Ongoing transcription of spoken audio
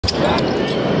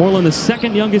Portland, the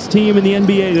second youngest team in the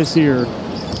NBA this year.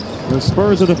 The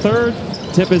Spurs are the third.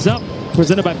 Tip is up.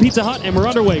 Presented by Pizza Hut, and we're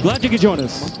underway. Glad you could join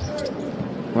us.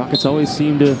 Rockets always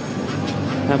seem to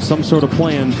have some sort of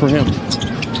plan for him.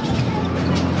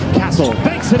 Castle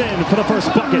banks it in for the first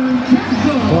bucket.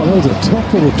 Wow, that was a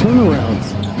tough little turnaround.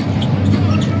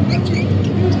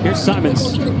 Here's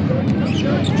Simons.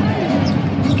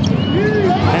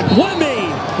 And Wemby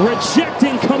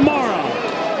rejecting Kamara.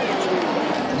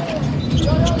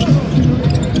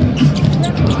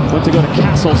 Went to go to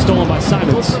Castle, stolen by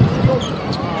Simons.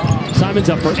 Simons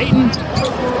up for Ayton,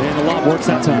 and the lob works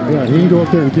that time. Yeah, he can go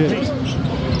up there and get it.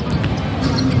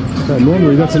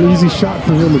 Normally that's an easy shot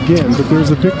for him again, but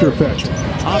there's a Victor effect.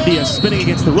 Avdia spinning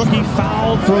against the rookie,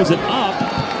 foul, throws it up.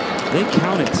 They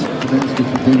count it.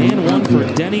 And one for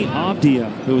Denny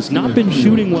Avdia, who has not been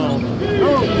shooting well.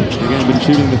 Again, been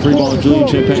shooting the three ball. Julian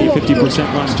Champagny,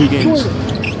 50% last 2 games.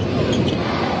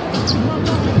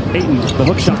 Ayton, the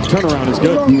hook shot turnaround is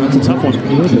good. That's a tough one.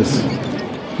 Goodness.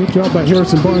 Good job by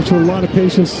Harrison Barnes, showing a lot of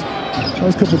patience.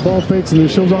 Nice couple of ball fakes, and then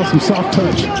shows off some soft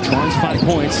touch. Barnes 5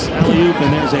 points, alley-oop,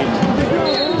 and there's Ayton.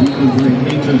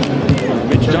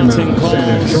 Mitch Johnson calls a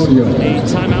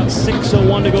timeout,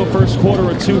 6:01 to go first quarter,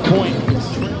 a 2-point.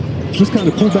 Just kind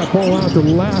of pulled that ball out the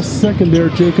last second there,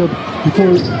 Jacob,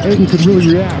 before Ayton could really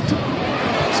react.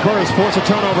 Spurs force a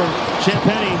turnover.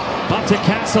 Champagny up to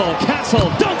Castle. Castle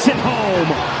dunks it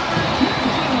home.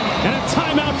 And a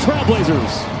timeout,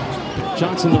 Trailblazers.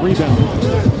 Johnson the rebound.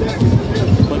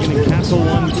 Plugging in Castle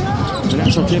won the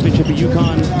national championship at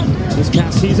UConn this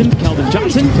past season. Keldon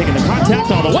Johnson taking the contact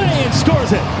all the way and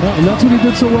scores it. Yeah, and that's what he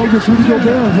did so well against Rudy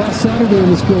Gobert last Saturday in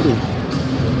this building.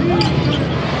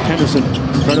 Henderson,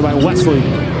 guarded by Wesley.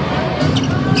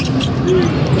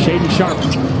 Shaden Sharp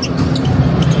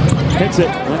hits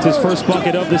it. That's his first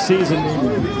bucket of the season.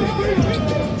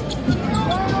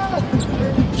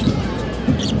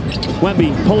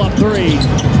 Wemby, pull up 3.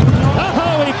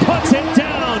 Oh, he puts it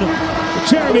down.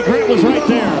 Jeremy Grant was right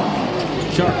there.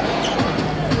 Sharp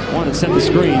wanted to set the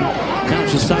screen. Now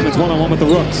it's just Simons one-on-one with the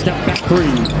Rook. Step back 3.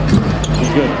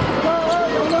 He's good.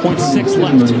 0.6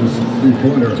 left.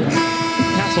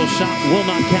 Castle's shot will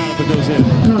not count if it goes in.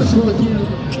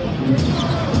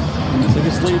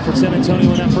 Biggest lead for San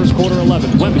Antonio in that first quarter,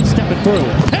 11. Wemby stepping through.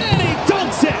 And he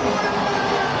dunks it!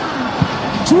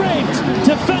 Draped,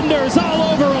 defenders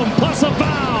all over him, plus a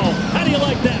foul. How do you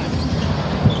like that?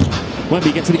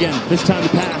 Wemby gets it again. This time the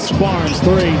pass. Barnes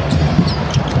 3.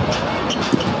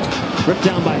 Ripped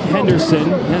down by Henderson.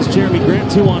 Has Jeremy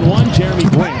Grant 2-on-1. Jeremy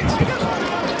Grant.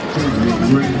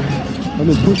 And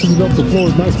then pushes it up the floor.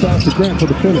 Nice pass to Grant for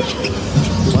the finish.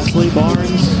 Wesley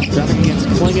Barnes driving against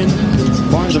Klingon.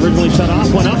 Barnes originally shut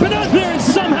off, went up and up there, and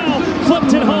somehow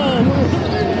flipped it home.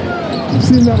 I've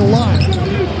seen that a lot.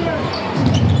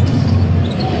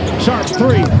 Sharp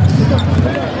 3.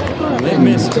 They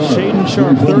missed Shaden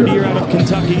Sharp, third year out of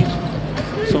Kentucky.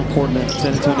 So important that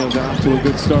San Antonio got off to a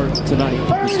good start tonight.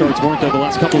 The starts weren't there the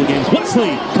last couple of games.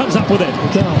 Wesley comes up with it.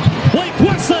 Blake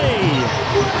Wesley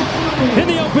in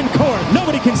the open court.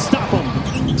 Nobody can stop him.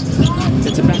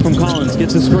 Gets it back from Collins,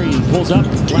 gets the screen, pulls up,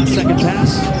 last second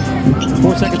pass.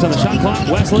 4 seconds on the shot clock.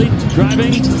 Wesley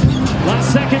driving,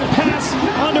 last second pass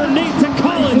underneath to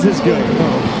Collins is good.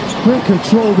 Great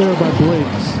control there by Blake.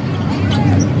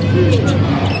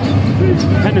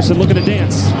 Henderson looking to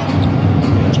dance.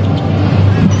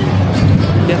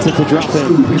 Gets it to drop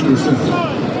in.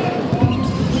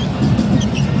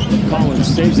 Collins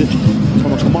saves it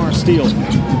from a Kamara steal.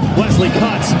 Wesley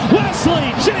cuts.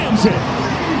 Wesley jams it.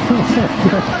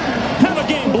 Have a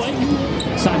game, Blake.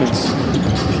 Simons.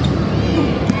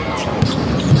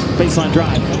 Baseline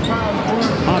drive.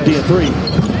 Avdia 3.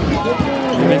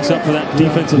 He makes up for that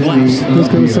defensive lapse. I was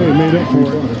going to say he made up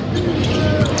for it.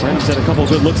 Branham had a couple of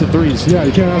good looks at threes. Yeah,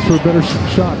 you can't ask for a better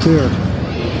shot there.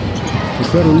 A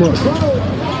better look.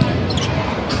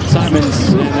 Simons,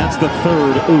 and that's the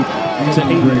third oop to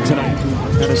Ayton tonight.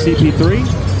 Got a CP3.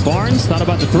 Barnes thought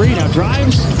about the 3, now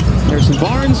drives. Harrison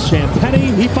Barnes,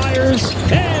 Champagny, he fires,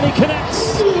 and he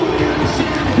connects.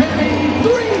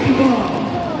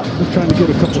 Just trying to get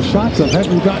a couple shots up.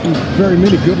 Haven't gotten very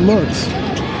many good looks.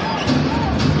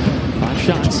 5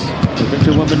 shots for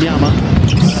Victor Wembanyama.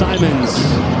 Simons.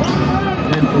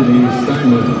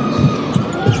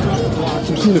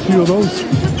 I've seen a few of those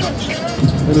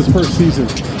in his first season.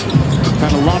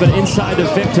 Trying to lob it inside to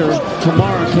Victor.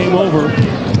 Kamara came over,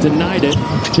 denied it.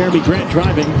 Jeremy Grant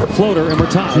driving, floater, and we're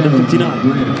tied at 59.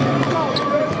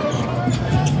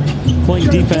 Playing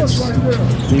defense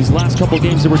these last couple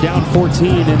games. They were down 14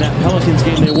 in that Pelicans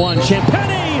game they won.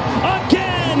 Champagny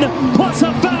again, plus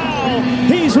a foul.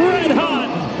 He's red hot.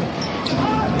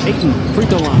 Ayton, free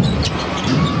throw line.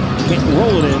 Can't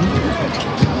roll it in.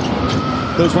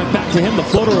 Goes right back to him. The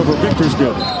floater over Victor's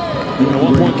good. In a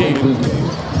 1-point game.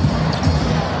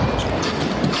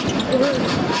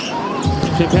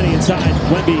 Penny inside.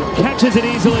 Wemby catches it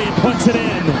easily and puts it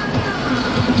in.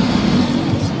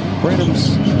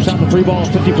 Branham's shot the free ball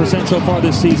 50% so far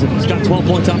this season. He's got 12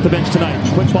 points off the bench tonight.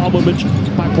 Quick ball movement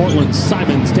by Portland.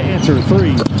 Simons to answer.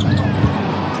 3.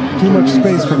 Too much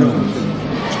space for him.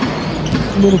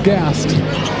 A little gassed.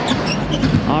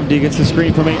 Omdi gets the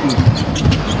screen from Ayton.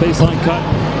 Baseline cut.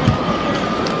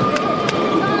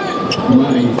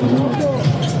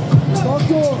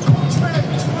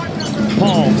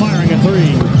 Paul firing a 3.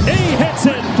 He hits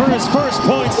it for his first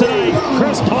points tonight.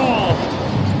 Chris Paul.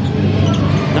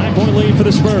 9-point lead for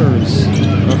the Spurs.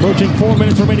 Approaching 4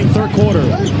 minutes remaining third quarter.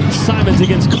 Simons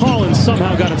against Collins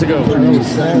somehow got it to go. That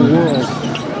was all world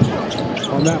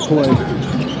on that play.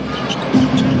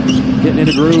 Getting in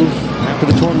a groove after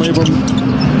the torn labrum.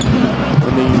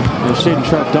 And the Shaedon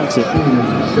Sharpe dunks it.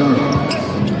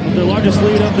 Their largest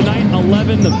lead of the night,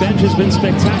 11. The bench has been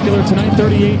spectacular tonight,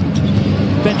 38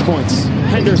 bench points.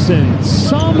 Henderson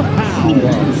somehow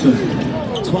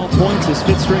 12 points, his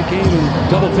 5th straight game in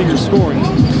double-figure scoring.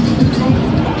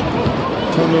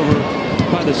 Turned over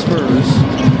by the Spurs.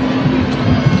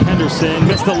 Henderson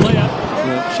missed the layup.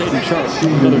 Shaedon Sharpe,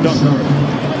 another dunk.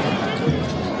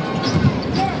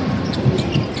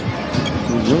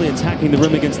 He's really attacking the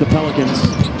rim against the Pelicans.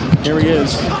 Here he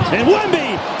is. And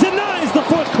Wemby denies the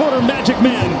fourth quarter Magic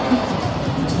Man.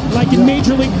 Like in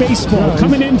Major League Baseball,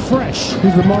 coming in fresh.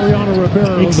 He's the Mariano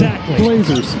Rivera Exactly. of the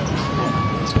Blazers.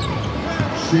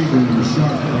 I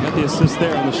got the assist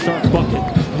there on the Sharpe bucket.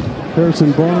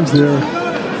 Harrison Barnes there.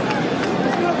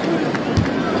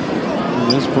 And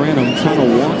there's Branham trying to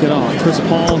walk it off. Chris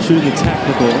Paul shooting the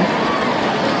technical.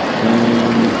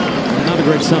 Not a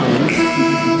great sign.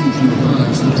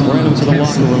 Branham to the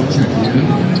locker room.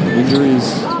 Injuries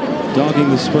dogging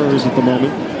the Spurs at the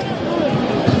moment.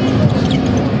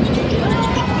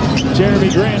 Jeremy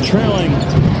Grant trailing.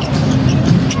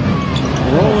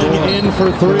 Rolling in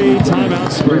for 3.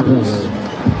 Timeout Spurs.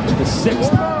 The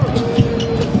 6th.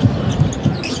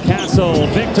 Castle,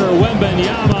 Victor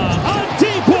Wembanyama. A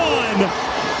deep one!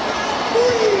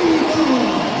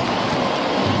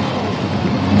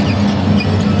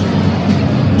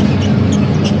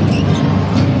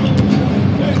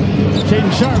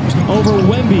 Shaedon Sharpe over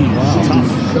Wemby. Wow.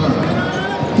 Tough.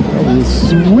 That was a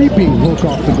sweeping hook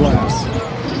off the glass.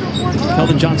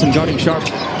 Keldon Johnson guarding Sharpe.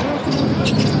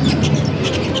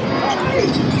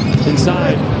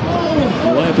 Inside.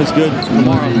 The layup is good.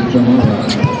 Kamara.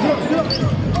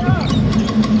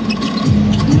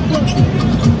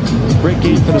 Great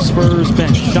game for the Spurs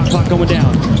bench. Shot clock going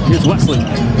down. Here's Wesley.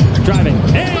 Driving.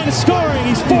 And scoring.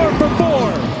 He's 4 for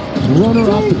 4. Runner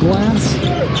off the glass.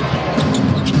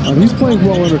 He's playing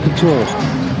well under control.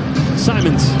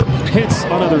 Simons hits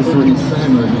another 3.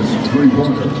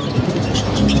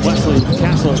 Wesley,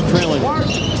 Castle trailing.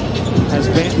 Has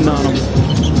Banton on him.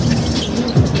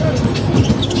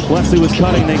 Wesley was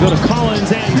cutting. They go to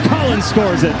Collins, and Collins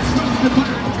scores it.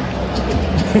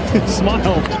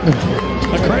 Smile.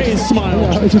 A crazed smile.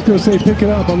 Yeah, I was just going to say, pick it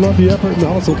up. I love the effort and the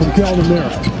hustle from Keldon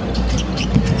there.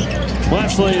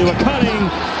 Wesley with cutting.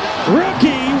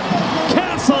 Rookie.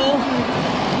 Castle.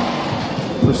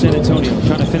 For San Antonio.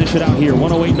 Trying to finish it out here.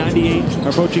 108-98.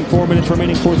 Approaching 4 minutes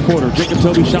remaining fourth quarter. Jacob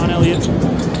Toby, Sean Elliott.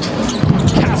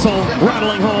 Castle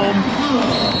rattling home.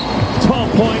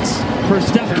 12 points for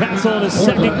Steph Castle in his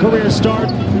 2nd career start.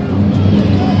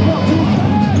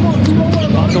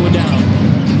 Clock going down.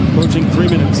 Approaching 3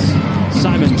 minutes.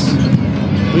 Simons,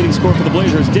 leading scorer for the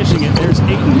Blazers, dishing it. There's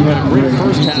Ayton, who had a great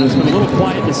first half, but a little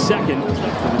quiet in the second. For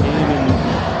the game in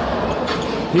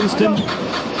Houston.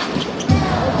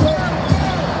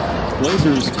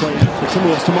 Blazers play the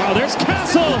Timberwolves tomorrow. There's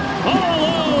Castle, all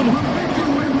alone.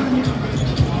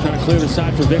 Trying to clear the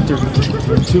side for Victor.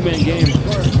 2-man game.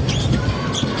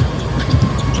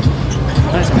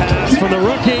 Nice pass from the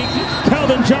rookie.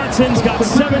 Keldon Johnson's got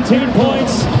 17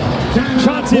 points.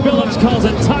 Chauncey Billups calls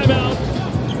a timeout.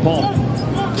 Paul.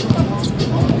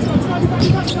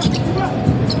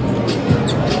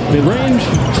 Mid-range.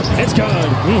 It's good.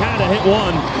 He had to hit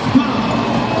one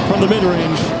from the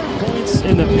mid-range. Points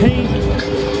in the paint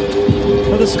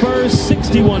for the Spurs.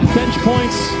 61 bench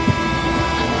points.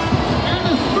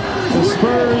 The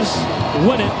Spurs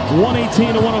win it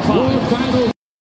 118-105.